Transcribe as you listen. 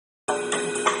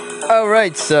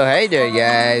Alright, so hey there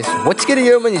guys, what's good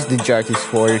here, my name is the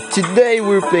Jartis4. Today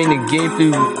we're playing a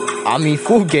gameplay,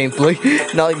 full gameplay,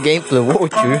 not gameplay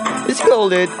walkthrough. Let's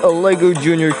call it a Lego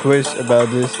Junior quiz about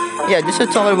this. Yeah, this is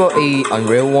talking about a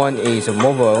Unreal One, is a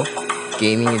mobile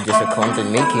gaming, and just a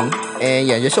content making. And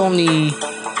yeah, there's only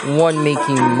one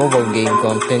making mobile game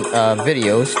content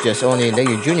videos, just only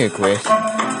Lego Junior quiz.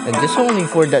 And just only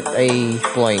for that I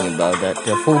playing about that,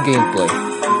 the full gameplay.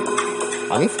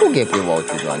 Full gameplay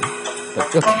walkthrough run.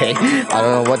 But okay, I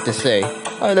don't know what to say.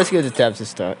 Alright, let's go to tabs to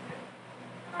start.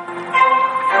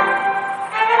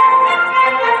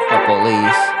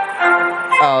 Police.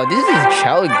 Oh, this is a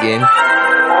child game.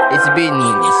 It's been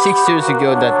 6 years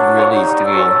ago that released the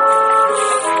game.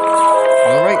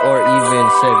 Alright, or even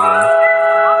 7.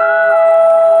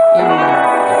 Even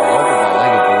developed by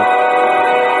Lego Group.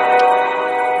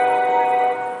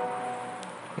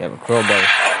 You have a crowbar.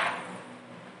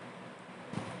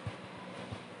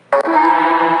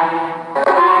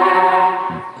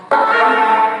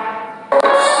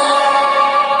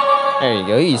 There you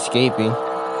go, he's escaping.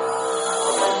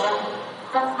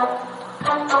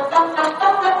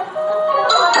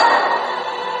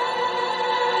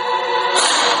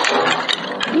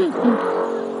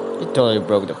 He totally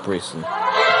broke the prison.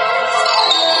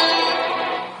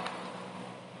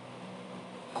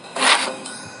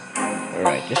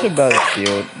 Alright, just about to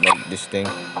feel like this thing.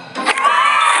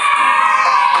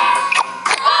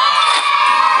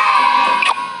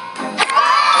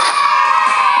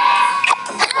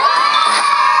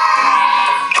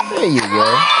 There you go.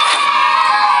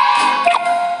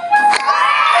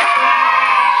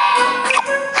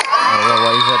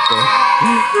 Why is that there?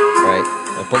 Right,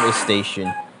 a police station.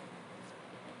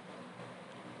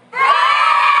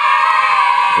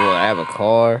 Oh, I have a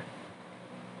car.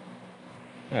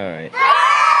 Alright.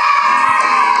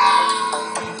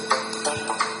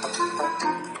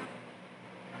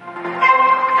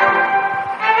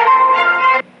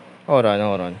 Hold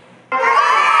on.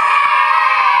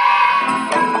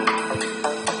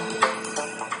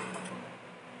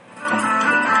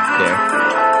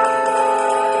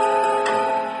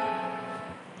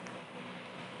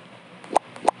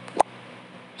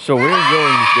 So we're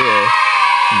going there,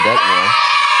 that one.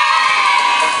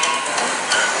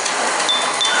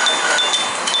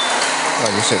 Oh,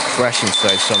 there's a crash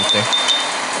inside something.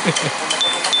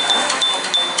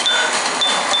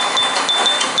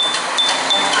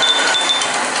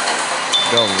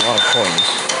 Got a lot of coins.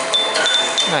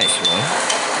 Nice one.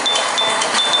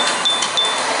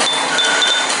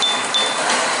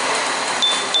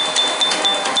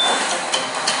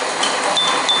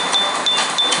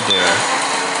 There.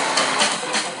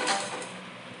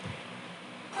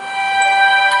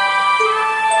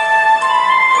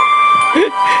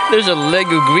 There's a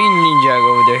Lego green ninja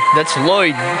over there. That's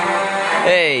Lloyd.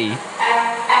 Hey.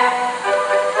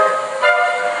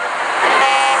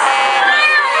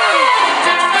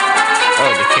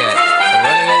 Oh, the cat.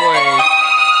 Running away.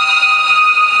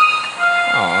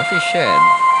 Oh, she's shed.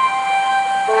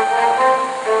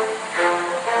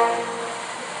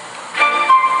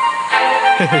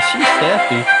 She's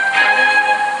happy.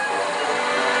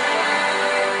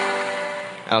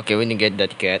 Okay, we need to get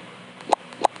that cat.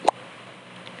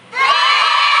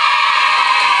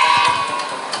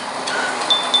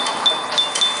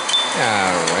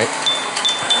 Alright.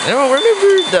 I don't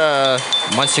remember the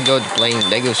months ago playing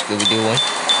Lego Scooby-Doo one.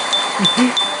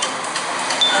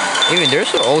 Even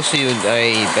there's also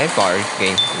a vampire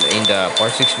game in the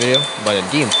part 6 video, but I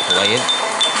didn't play it.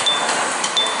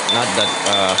 Not that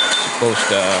supposed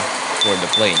for the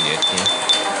playing yet, you know.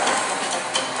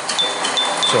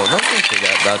 So don't think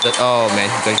about that. Oh man,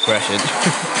 you can crash it.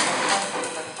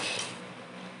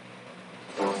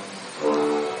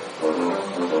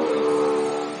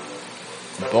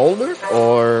 Boulder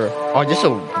or just a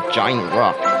giant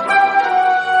rock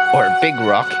or a big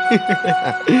rock.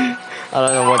 I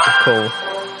don't know what to call.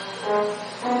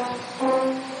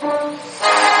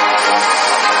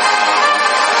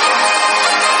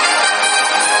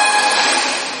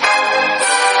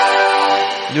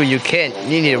 Dude, you can't.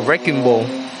 You need a wrecking ball.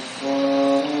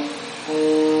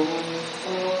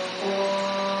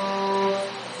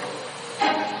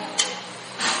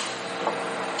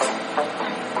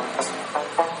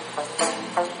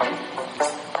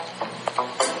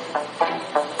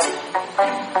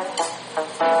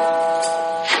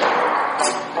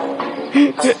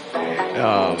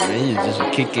 Oh man, he's just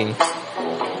kicking.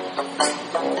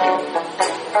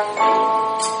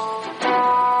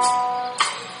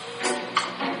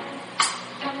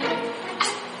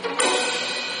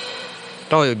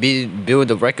 Don't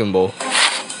build a wrecking ball.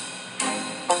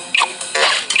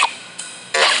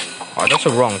 Oh, that's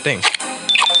the wrong thing. There.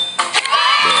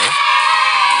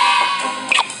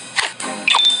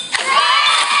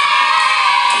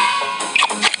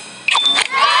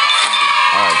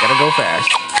 Alright, gotta go fast.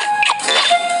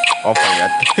 Oh, forgot.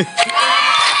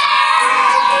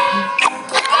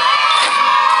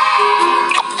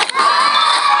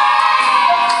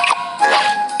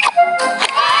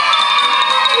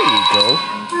 There you go.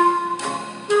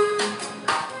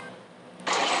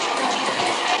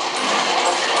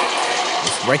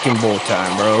 It's wrecking ball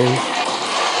time, bro.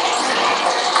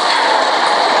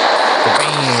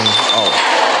 Bam! Oh.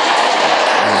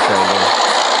 Let me try again.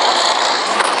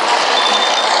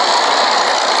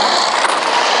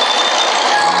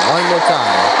 One more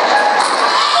time.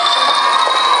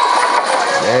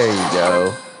 There you go.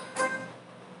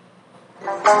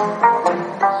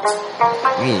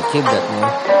 We need to keep that one.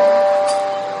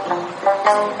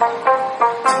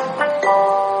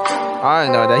 I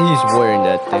don't know that he's wearing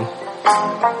that thing.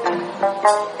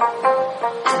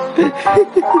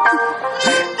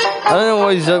 I don't know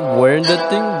why he's up wearing that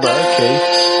thing, but okay.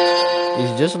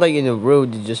 It's just like in the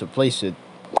road, you just replace it.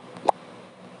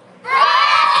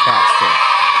 Castle.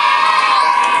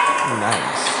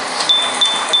 Nice.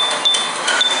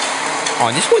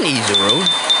 Oh, this one is a road.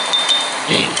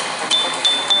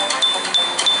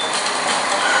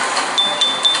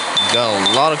 Got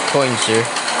a lot of coins here.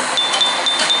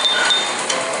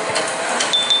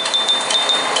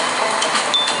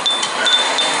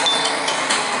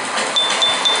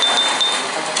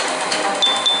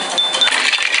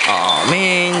 Oh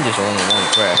man, there's only one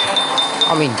crash. I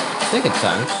mean, second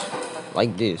times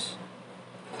like this.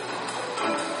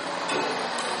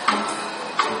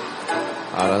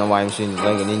 I don't know why I'm seeing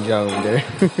like a ninja over there.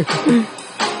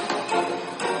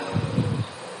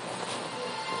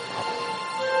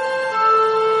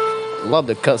 Love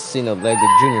the cutscene of Lego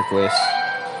Junior Quest.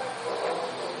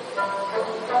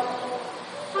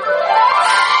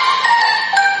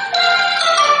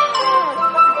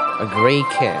 A gray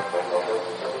cat.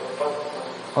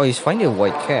 Oh, he's finding a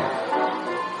white cat.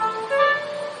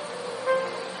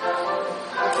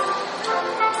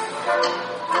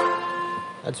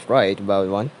 That's right, about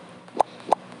one.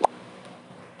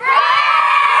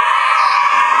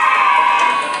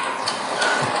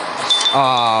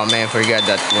 Oh man, forgot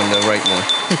that one, the right one.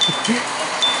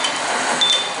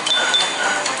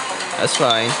 That's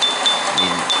fine.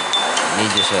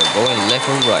 Need just going left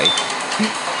or right.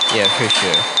 Yeah, for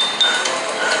sure.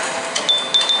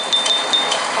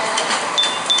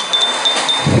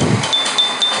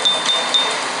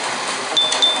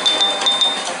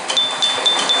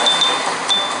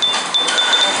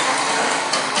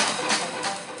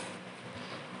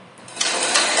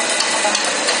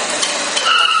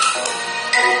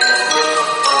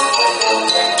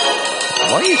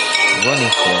 What are you running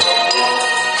for?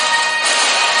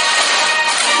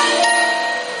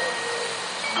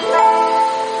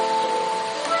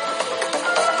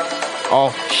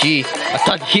 Oh, she. I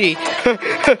thought he.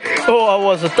 Oh, I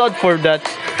was a thought for that.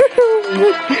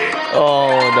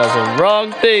 Oh, that's a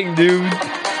wrong thing, dude.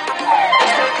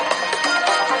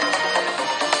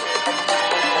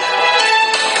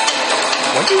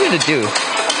 What are you gonna do?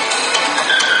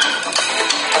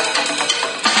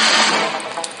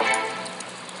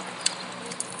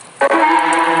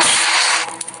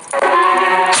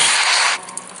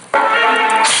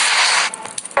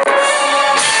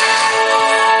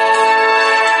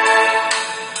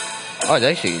 Oh, it's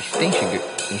actually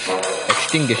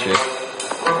extinguisher.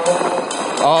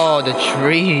 Oh, the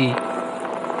tree.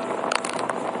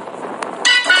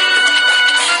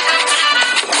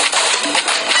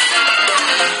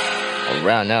 I'll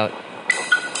round out.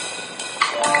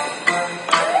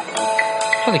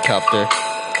 Helicopter.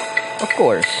 Of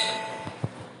course.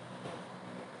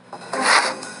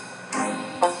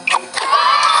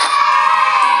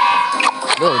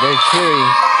 Oh, they're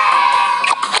cheering.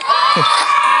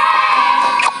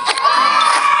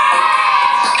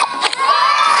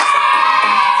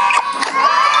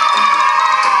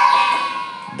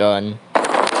 Done.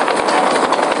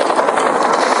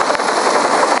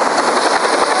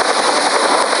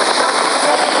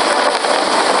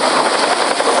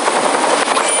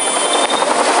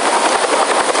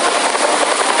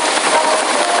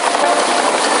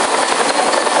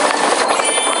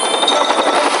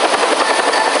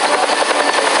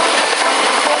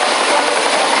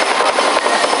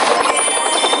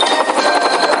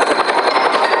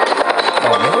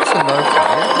 Oh, maybe there's another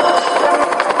fire?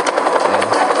 Yeah.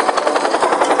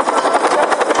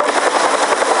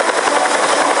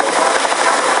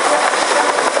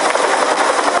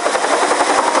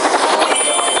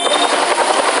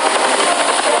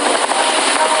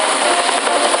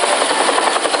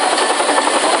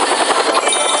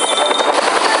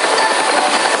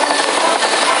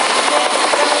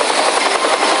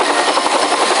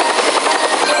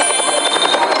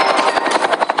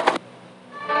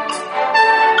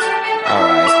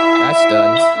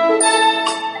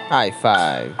 High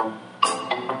five.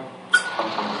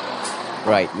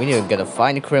 Right, we need to gotta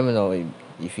find a criminal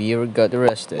if he ever got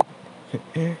arrested.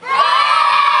 Alright,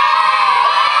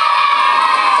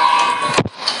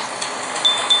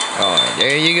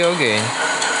 there you go again.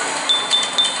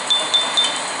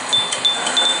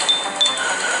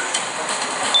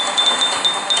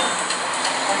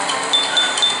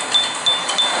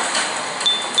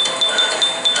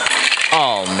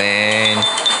 Oh man.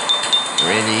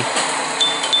 Really?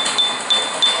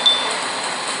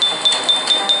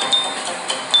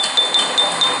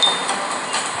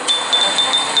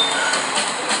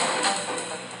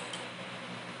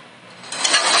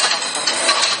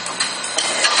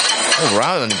 Oh,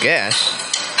 round on the gas.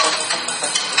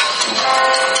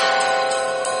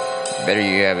 Better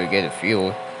you ever get a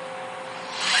fuel.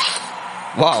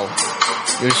 Wow,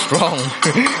 you're strong.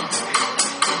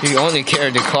 You only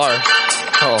carry the car.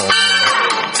 Oh man.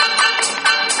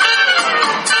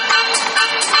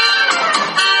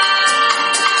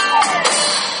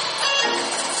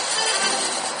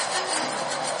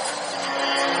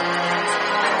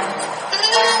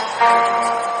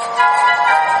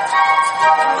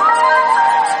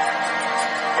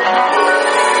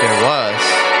 There was.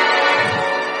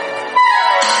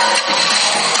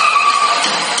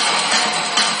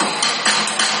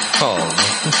 Oh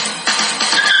man.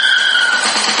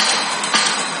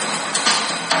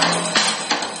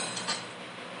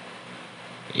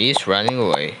 He's running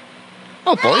away.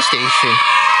 Oh, police station.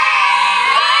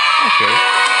 Okay.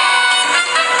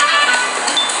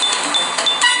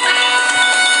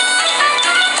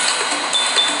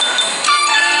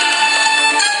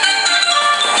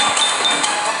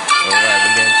 Alright,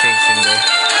 we're gonna change him though.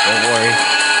 Don't worry.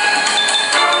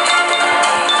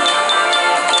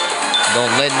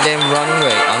 Don't let them run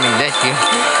away. I mean, let you.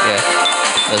 Yeah.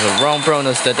 That's a wrong pronoun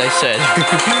that I said.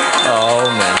 Oh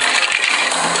man.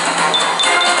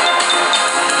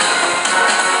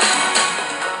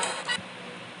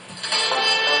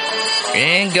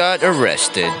 And got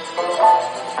arrested.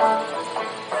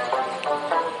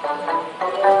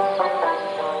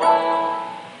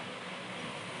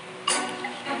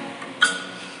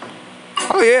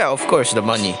 Oh yeah, of course, the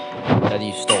money that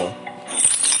he stole.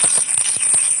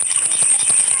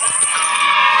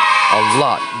 A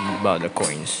lot about the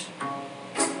coins.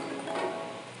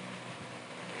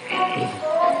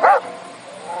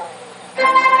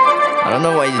 I don't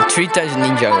know why the 3 times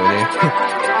ninja over there.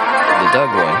 The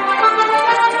dog one.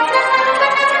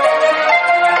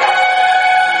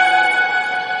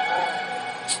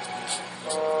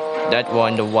 That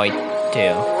one, the white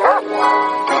tail.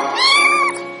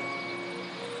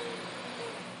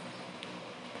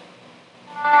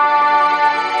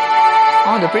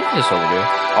 Oh, the princess over there.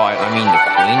 Oh, I mean the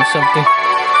queen something?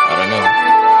 I don't know.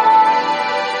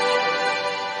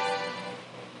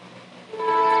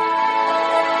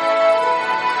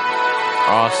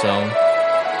 Awesome.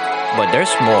 But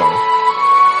there's more.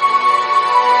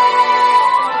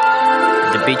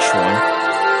 The beach one.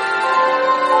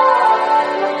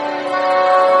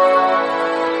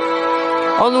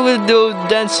 Oh, look at those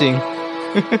dancing.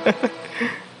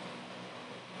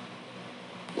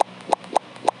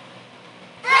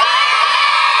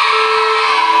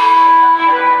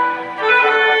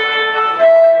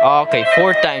 Okay,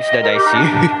 4 times that I see.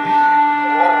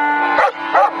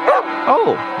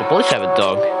 Oh, the police have a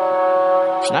dog.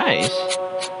 Nice.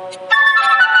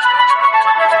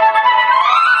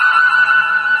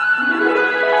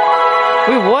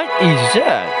 Wait, what is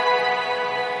that?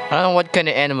 I don't know what kind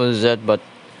of animal is that, but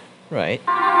right.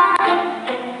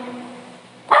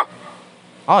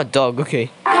 Oh, dog. Okay.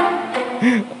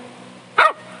 I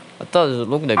thought it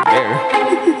looked like bear.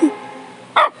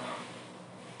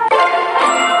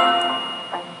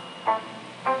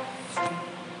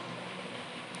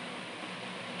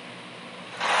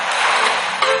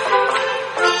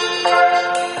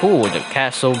 Cool, the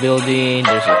castle building,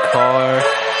 there's a car,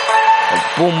 a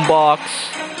boombox,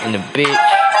 and a beach.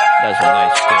 That's a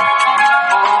nice thing.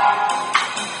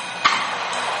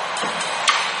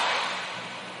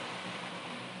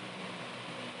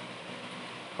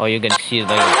 Oh, you're gonna see it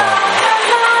like a dog.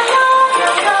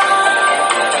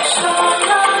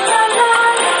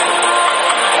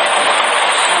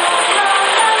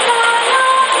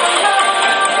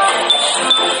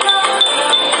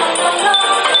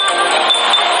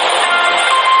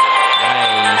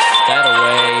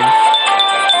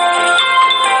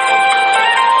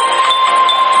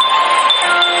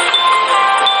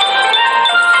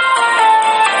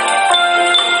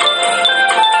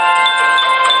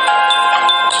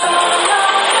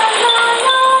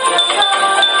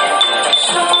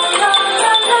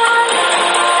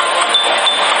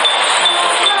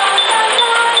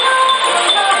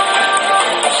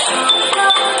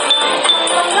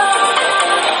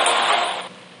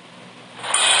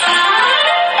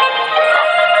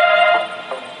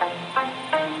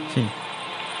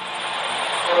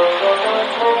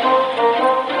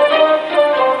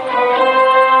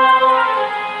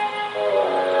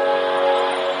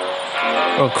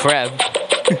 Oh crap.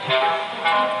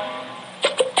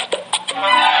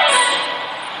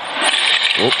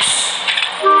 Oops.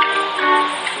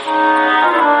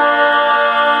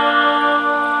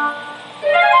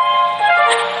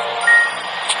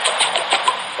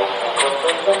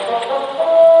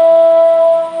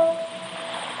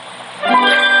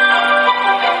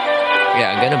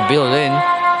 Yeah, I'm gonna build in.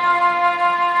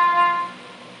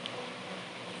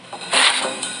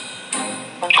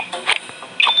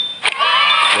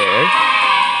 There.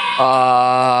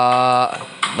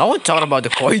 No one talked about the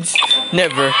coins.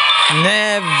 Never.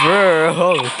 Never.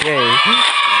 Okay.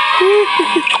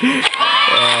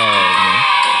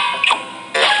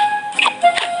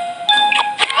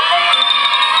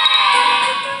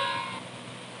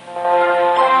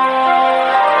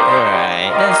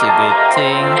 Alright, that's a good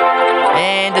thing.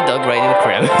 And the dog riding the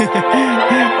crab.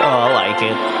 Oh, I like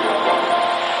it.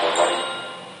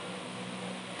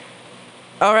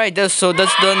 Alright, that's done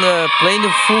playing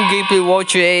the full gameplay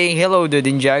watcher. Hey, hello the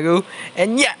Ninjago.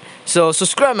 And yeah, so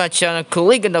subscribe my channel,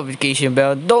 click the notification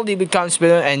bell, don't leave a comment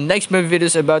below, and next more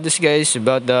videos about this guys,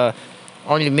 about the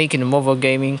only making the mobile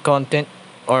gaming content,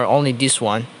 or only this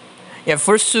one. Yeah,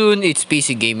 for soon it's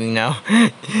PC gaming now.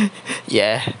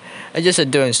 Yeah, I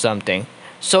just doing something.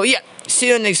 So yeah, see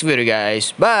you next video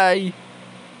guys. Bye.